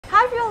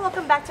Hi everyone,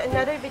 welcome back to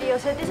another video.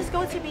 So this is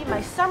going to be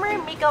my summer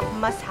makeup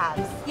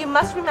must-haves. You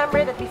must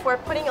remember that before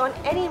putting on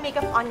any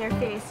makeup on your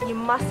face, you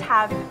must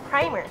have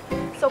primer.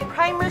 So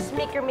primers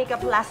make your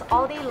makeup last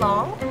all day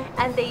long,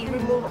 and they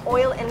remove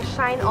oil and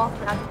shine all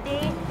throughout the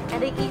day,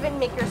 and they even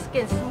make your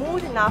skin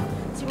smooth enough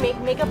to make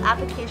makeup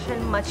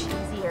application much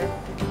easier.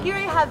 Here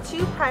I have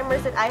two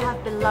primers that I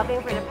have been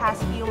loving for the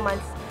past few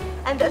months.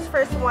 And this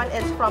first one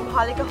is from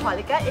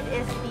Holika. It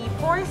is the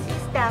Pore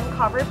Stem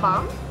Cover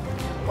Balm.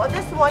 Well,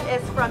 this one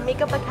is from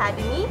Makeup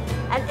Academy,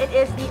 and it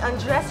is the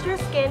Undress Your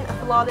Skin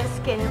Flawless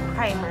Skin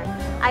Primer.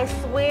 I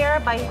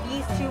swear by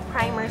these two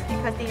primers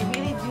because they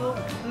really do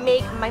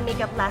make my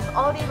makeup last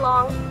all day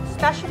long,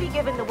 especially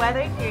given the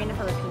weather here in the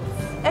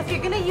Philippines. If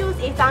you're gonna use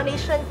a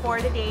foundation for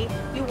the day,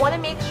 you want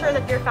to make sure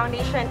that your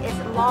foundation is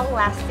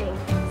long-lasting.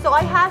 So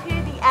I have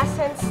here the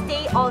Essence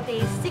Stay All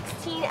Day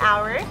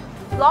 16-hour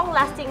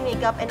long-lasting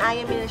makeup, and I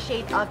am in the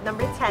shade of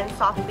number 10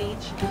 soft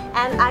beige,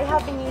 and I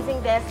have been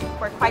using this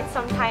for quite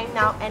some time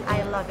now and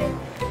I love it.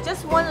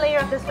 Just one layer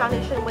of this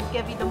foundation would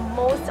give you the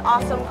most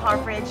awesome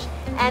coverage,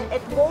 and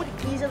it won't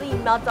easily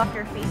melt off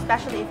your face,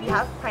 especially if you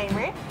have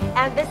primer,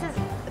 and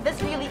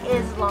this really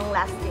is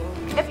long-lasting.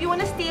 If you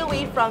want to stay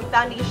away from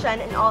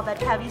foundation and all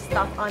that heavy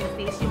stuff on the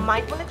face, you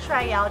might want to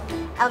try out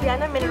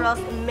Eliana Minerals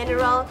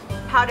Mineral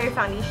Powder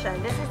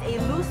Foundation. This is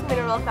a loose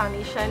mineral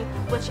foundation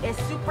which is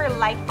super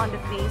light on the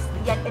face,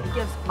 yet it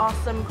gives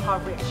awesome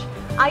coverage.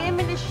 I am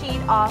in the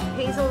shade of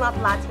Hazelnut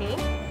Latte,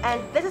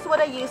 and this is what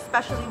I use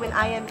especially when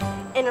I am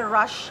in a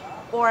rush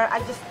or I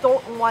just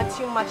don't want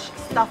too much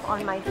stuff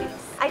on my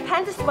face. I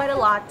tend to sweat a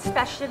lot,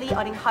 especially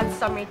on a hot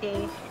summer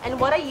day, and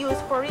what I use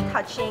for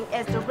retouching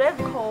is the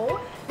Rivecowe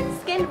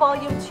Skin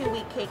Volume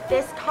 2-Week Cake.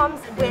 This comes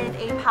with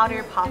a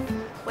powder puff,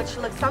 which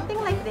looks something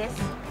like this,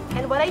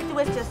 and what I do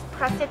is just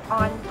press it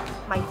on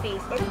my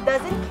face. It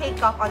doesn't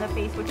cake up on the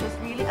face, which is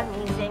really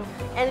amazing,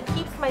 and it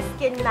keeps my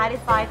skin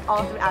mattified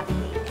all throughout the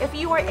day. If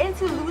you are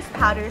into loose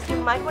powders, you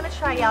might want to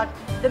try out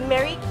the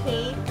Mary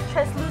Kay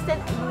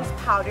Translucent Loose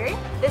Powder.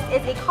 This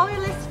is a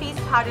colorless face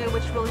powder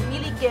which will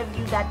really give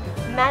you that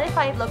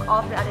mattified look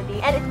all throughout the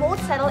day, and it won't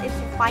settle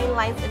into fine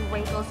lines and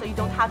wrinkles, so you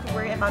don't have to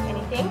worry about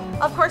anything.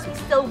 Of course, we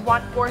still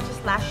want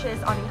gorgeous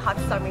lashes on a hot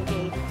summer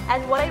day,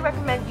 and what I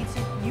recommend you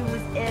to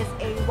use is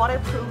a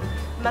waterproof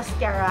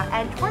mascara.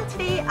 And for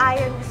today, I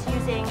am just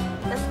using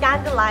the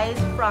ScandalEyes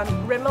from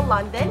Rimmel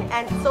London,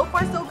 and so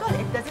far so good.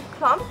 It doesn't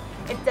clump,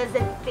 it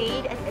doesn't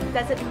fade, and it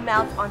doesn't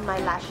melt on my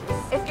lashes.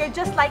 If you're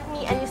just like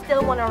me and you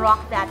still want to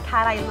rock that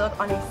cat eye look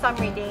on a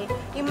summer day,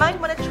 you might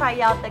want to try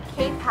out the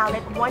K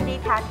Palette One Day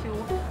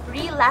Tattoo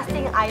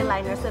Re-Lasting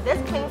Eyeliner. So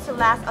this claims to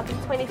last up to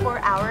 24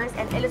 hours,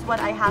 and it is what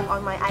I have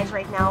on my eyes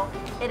right now.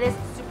 It is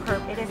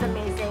superb. It is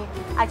amazing.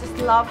 I just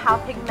love how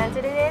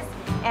pigmented it is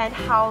and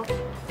how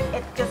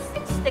it just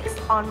sticks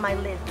on my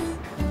lids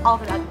all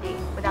throughout the day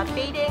without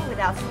fading,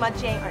 without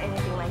smudging or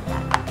anything like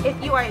that.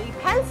 If you are a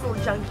pencil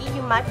junkie,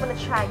 you might want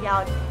to try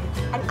out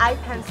an eye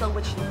pencil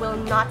which will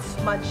not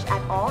smudge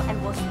at all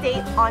and will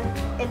stay on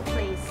in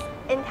place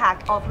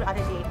intact all throughout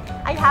the day.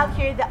 I have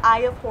here the Eye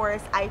of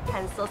Horus eye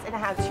pencils, and I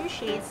have two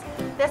shades.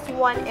 This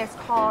one is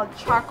called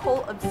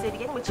Charcoal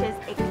Obsidian, which is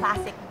a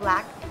classic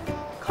black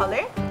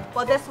color,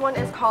 while this one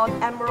is called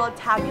Emerald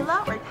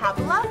Tabula,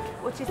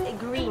 which is a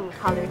green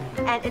color,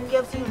 and it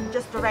gives you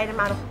just the right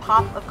amount of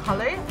pop of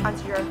color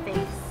onto your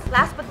face.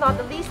 Last but not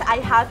the least, I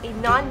have a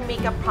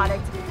non-makeup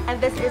product,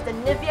 and this is the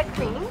Nivea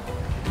Creme,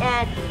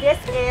 and this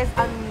is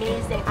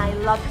amazing. I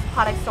love this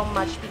product so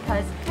much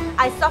because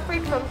I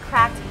suffered from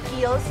cracked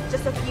heels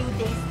just a few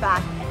days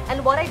back,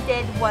 and what I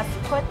did was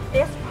put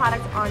this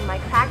product on my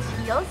cracked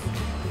heels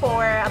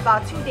for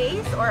about 2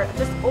 days or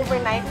just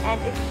overnight,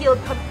 and it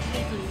healed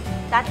completely.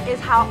 That is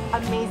how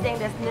amazing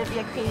this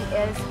Nivea Creme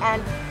is,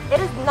 and it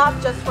is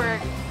not just for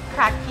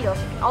cracked heels.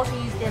 You can also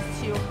use this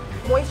to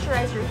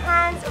moisturize your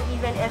hands, or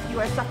even if you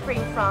are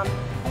suffering from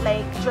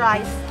like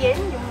dry skin,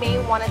 you may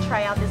want to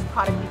try out this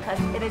product because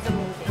it is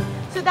amazing.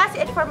 So that's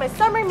it for my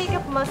summer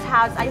makeup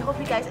must-haves. I hope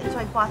you guys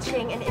enjoyed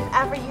watching, and if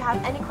ever you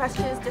have any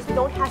questions, just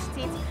don't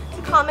hesitate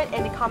to comment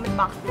in the comment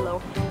box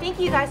below. Thank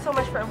you guys so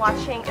much for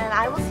watching, and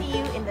I will see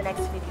you in the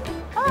next video.